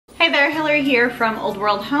there, Hillary here from Old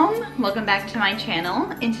World Home. Welcome back to my channel.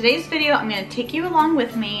 In today's video, I'm going to take you along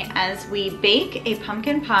with me as we bake a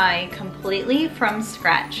pumpkin pie completely from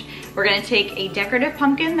scratch. We're going to take a decorative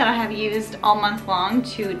pumpkin that I have used all month long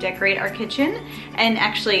to decorate our kitchen and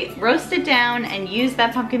actually roast it down and use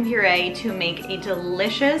that pumpkin puree to make a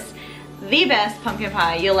delicious, the best pumpkin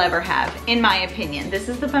pie you'll ever have, in my opinion. This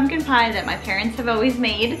is the pumpkin pie that my parents have always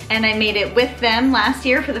made, and I made it with them last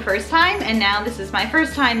year for the first time, and now this is my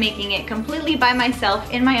first time making it completely by myself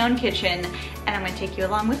in my own kitchen, and I'm gonna take you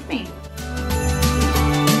along with me.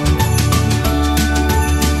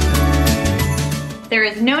 There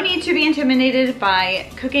is no need to be intimidated by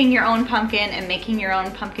cooking your own pumpkin and making your own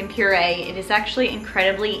pumpkin puree. It is actually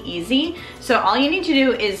incredibly easy. So all you need to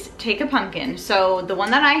do is take a pumpkin. So the one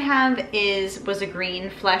that I have was a green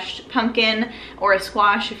fleshed pumpkin, or a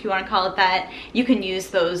squash if you want to call it that. You can use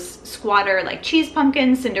those squatter like cheese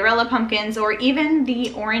pumpkins, Cinderella pumpkins, or even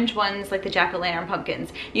the orange ones like the jack-o'-lantern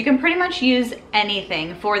pumpkins. You can pretty much use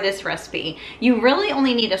anything for this recipe. You really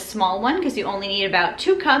only need a small one because you only need about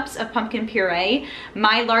 2 cups of pumpkin puree.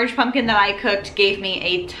 My large pumpkin that I cooked gave me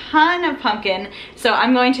a ton of pumpkin, so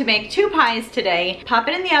I'm going to make 2 pies today. Pop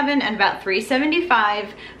it in the oven at about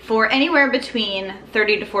 375 for anywhere between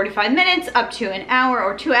 30 to 45 minutes up to an hour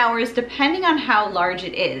or 2 hours, depending on how large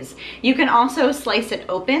it is. You can also slice it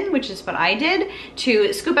open, which is what I did,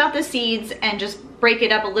 to scoop out the seeds and just break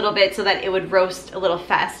it up a little bit so that it would roast a little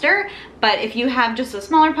faster. But if you have just a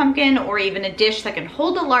smaller pumpkin or even a dish that can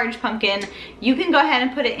hold a large pumpkin, you can go ahead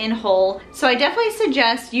and put it in whole. So I definitely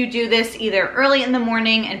suggest you do this either early in the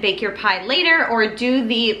morning and bake your pie later, or do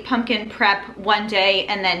the pumpkin prep one day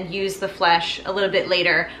and then use the flesh a little bit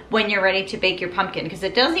later when you're ready to bake your pumpkin, because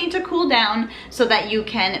it does need to cool down so that you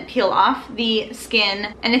can peel off the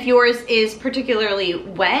skin. And if yours is particularly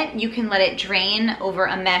wet, you can let it drain over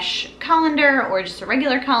a mesh colander or just a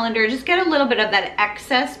regular colander. Just get a little bit of that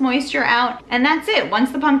excess moisture out, and that's it.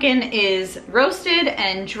 Once the pumpkin is roasted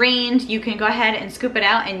and drained, you can go ahead and scoop it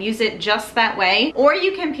out and use it just that way, or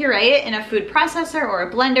you can puree it in a food processor or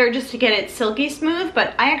a blender just to get it silky smooth.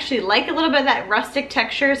 But I actually like a little bit of that rustic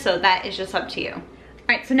texture, so that is just up to you.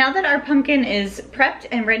 Alright, so now that our pumpkin is prepped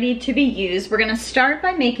and ready to be used, we're gonna start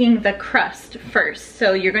by making the crust first.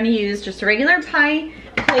 So you're gonna use just a regular pie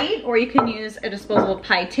plate, or you can use a disposable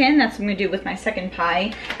pie tin. That's what I'm gonna do with my second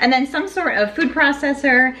pie. And then some sort of food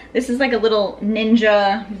processor. This is like a little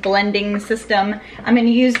ninja blending system. I'm gonna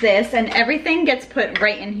use this, and everything gets put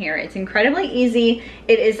right in here. It's incredibly easy.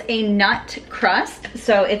 It is a nut crust,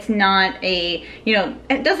 so it's not a,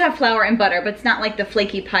 it does have flour and butter, but it's not like the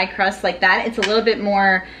flaky pie crust like that. It's a little bit more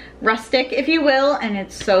rustic, if you will, and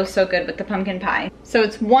it's so good with the pumpkin pie. So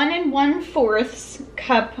it's 1 1/4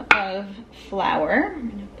 cup of flour. I'm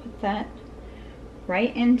gonna put that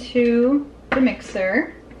right into the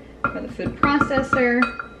mixer or the food processor.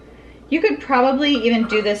 You could probably even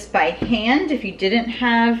do this by hand if you didn't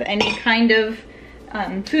have any kind of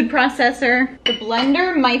food processor. The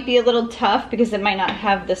blender might be a little tough because it might not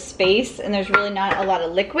have the space, and there's really not a lot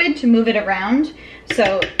of liquid to move it around.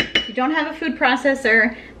 So if you don't have a food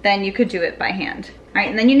processor, then you could do it by hand. All right,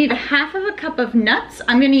 and then you need 1/2 cup of nuts.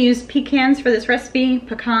 I'm gonna use pecans for this recipe,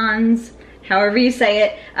 pecans, however you say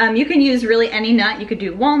it. You can use really any nut. You could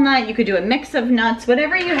do walnut, you could do a mix of nuts,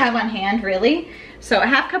 whatever you have on hand, really. So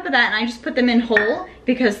 1/2 cup of that, and I just put them in whole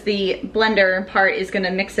because the blender part is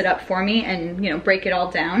gonna mix it up for me and break it all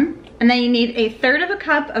down. And then you need 1/3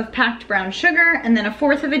 cup of packed brown sugar, and then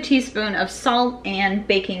 1/4 teaspoon of salt and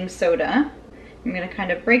baking soda. I'm gonna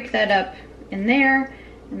kind of break that up in there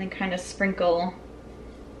and then kind of sprinkle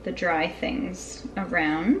the dry things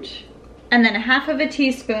around. And then 1/2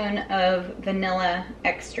 teaspoon of vanilla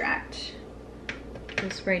extract.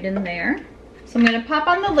 Goes right in there. So I'm gonna pop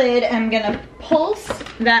on the lid and I'm gonna pulse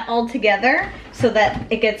that all together so that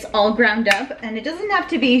it gets all ground up. And it doesn't have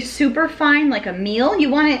to be super fine like a meal. You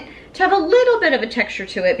want it to have a little bit of a texture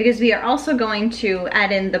to it because we are also going to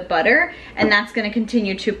add in the butter, and that's gonna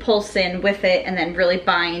continue to pulse in with it and then really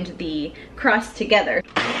bind the crust together.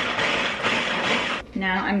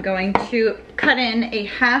 Now I'm going to cut in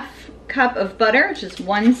 1/2 cup of butter, which is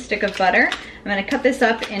 1 stick of butter. I'm gonna cut this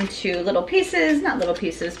up into little pieces, not little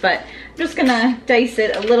pieces, but I'm just gonna dice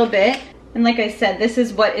it a little bit. And like I said, this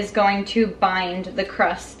is what is going to bind the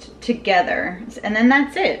crust together. And then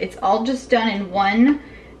that's it. It's all just done in one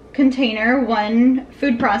container, one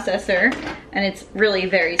food processor, and it's really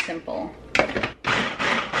very simple.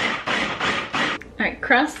 All right,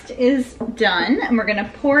 crust is done, and we're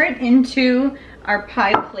gonna pour it into our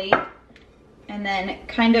pie plate and then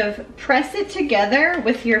kind of press it together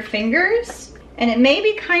with your fingers. And it may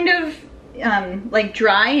be kind of like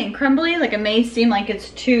dry and crumbly, like it may seem like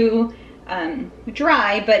it's too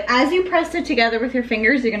dry, but as you press it together with your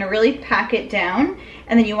fingers, you're gonna really pack it down,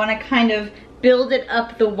 and then you wanna kind of build it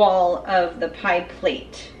up the wall of the pie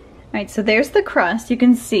plate. All right, so there's the crust. You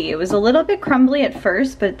can see it was a little bit crumbly at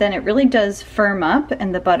first, but then it really does firm up,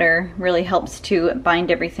 and the butter really helps to bind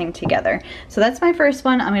everything together. So that's my first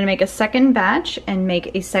one. I'm gonna make a second batch and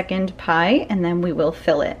make a second pie, and then we will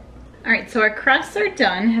fill it. All right, so our crusts are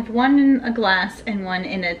done. I have one in a glass and one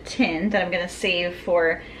in a tin that I'm gonna save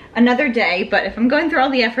for another day, but if I'm going through all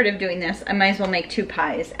the effort of doing this, I might as well make 2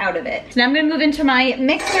 pies out of it. So now I'm gonna move into my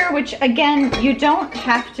mixer, which again, you don't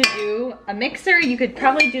have to do a mixer. You could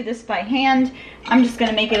probably do this by hand. I'm just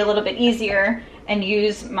gonna make it a little bit easier and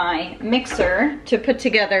use my mixer to put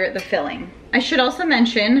together the filling. I should also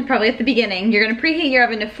mention, probably at the beginning, you're gonna preheat your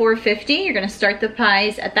oven to 450. You're gonna start the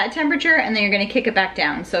pies at that temperature, and then you're gonna kick it back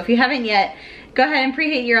down. So if you haven't yet, go ahead and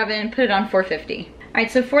preheat your oven and put it on 450. All right,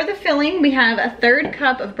 so for the filling, we have a 1/3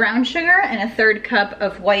 cup of brown sugar and a 1/3 cup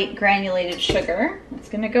of white granulated sugar. That's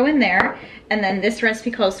gonna go in there. And then this recipe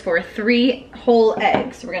calls for 3 whole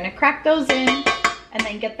eggs. So we're gonna crack those in and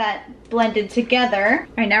then get that blended together.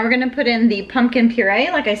 All right, now we're gonna put in the pumpkin puree.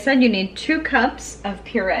 Like I said, you need 2 cups of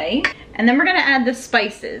puree. And then we're gonna add the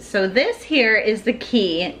spices. So this here is the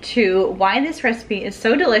key to why this recipe is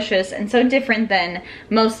so delicious and so different than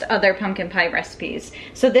most other pumpkin pie recipes.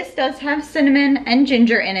 So this does have cinnamon and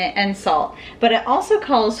ginger in it and salt, but it also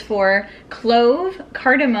calls for clove,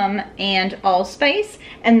 cardamom, and allspice.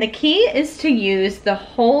 And the key is to use the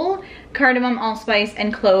whole cardamom, allspice,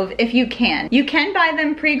 and clove if you can. You can buy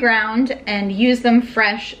them pre-ground and use them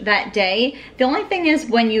fresh that day. The only thing is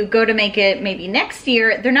when you go to make it maybe next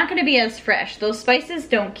year, they're not gonna be as fresh. Those spices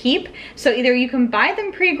don't keep, so either you can buy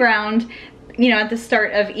them pre-ground, you know, at the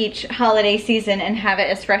start of each holiday season and have it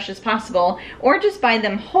as fresh as possible, or just buy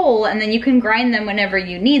them whole and then you can grind them whenever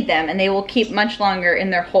you need them and they will keep much longer in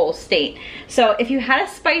their whole state. So if you had a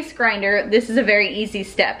spice grinder, this is a very easy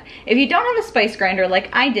step. If you don't have a spice grinder like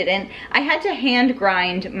I didn't, I had to hand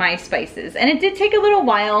grind my spices, and it did take a little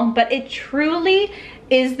while, but it truly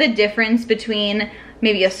is the difference between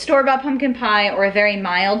maybe a store-bought pumpkin pie or a very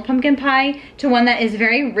mild pumpkin pie to one that is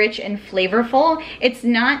very rich and flavorful. It's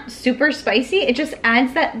not super spicy, it just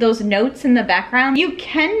adds those notes in the background. You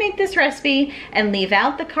can make this recipe and leave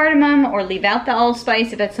out the cardamom or leave out the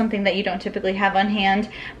allspice if that's something that you don't typically have on hand,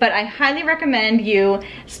 but I highly recommend you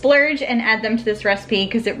splurge and add them to this recipe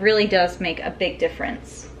because it really does make a big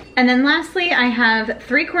difference. And then lastly, I have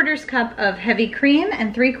 3/4 cup of heavy cream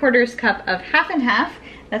and 3/4 cup of half and half.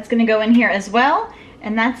 That's gonna go in here as well.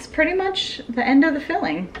 And that's pretty much the end of the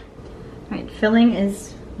filling. All right, filling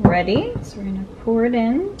is ready. So we're gonna pour it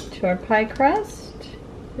in to our pie crust.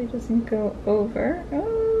 Hopefully it doesn't go over.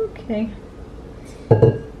 Okay,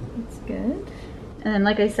 that's good. And then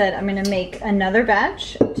like I said, I'm gonna make another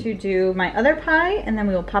batch to do my other pie, and then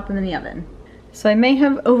we will pop them in the oven. So I may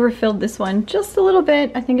have overfilled this one just a little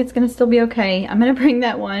bit. I think it's gonna still be okay. I'm gonna bring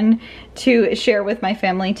that one to share with my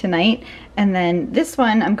family tonight. And then this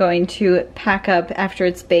one I'm going to pack up after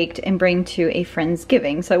it's baked and bring to a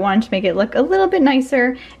Friendsgiving. So I wanted to make it look a little bit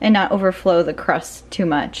nicer and not overflow the crust too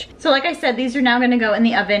much. So like I said, these are now gonna go in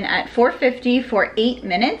the oven at 450 for 8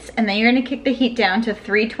 minutes, and then you're gonna kick the heat down to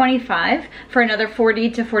 325 for another 40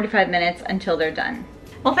 to 45 minutes until they're done.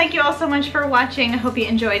 Well, thank you all so much for watching. I hope you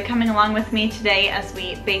enjoyed coming along with me today as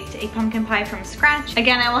we baked a pumpkin pie from scratch.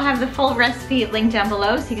 Again, I will have the full recipe linked down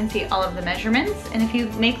below so you can see all of the measurements. And if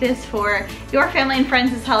you make this for your family and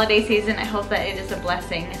friends this holiday season, I hope that it is a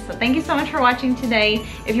blessing. So thank you so much for watching today.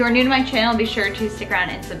 If you are new to my channel, be sure to stick around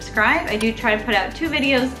and subscribe. I do try to put out 2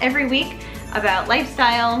 videos every week about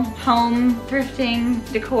lifestyle, home, thrifting,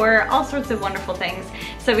 decor, all sorts of wonderful things.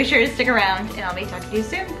 So be sure to stick around, and I'll be talking to you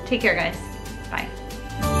soon. Take care, guys. Bye.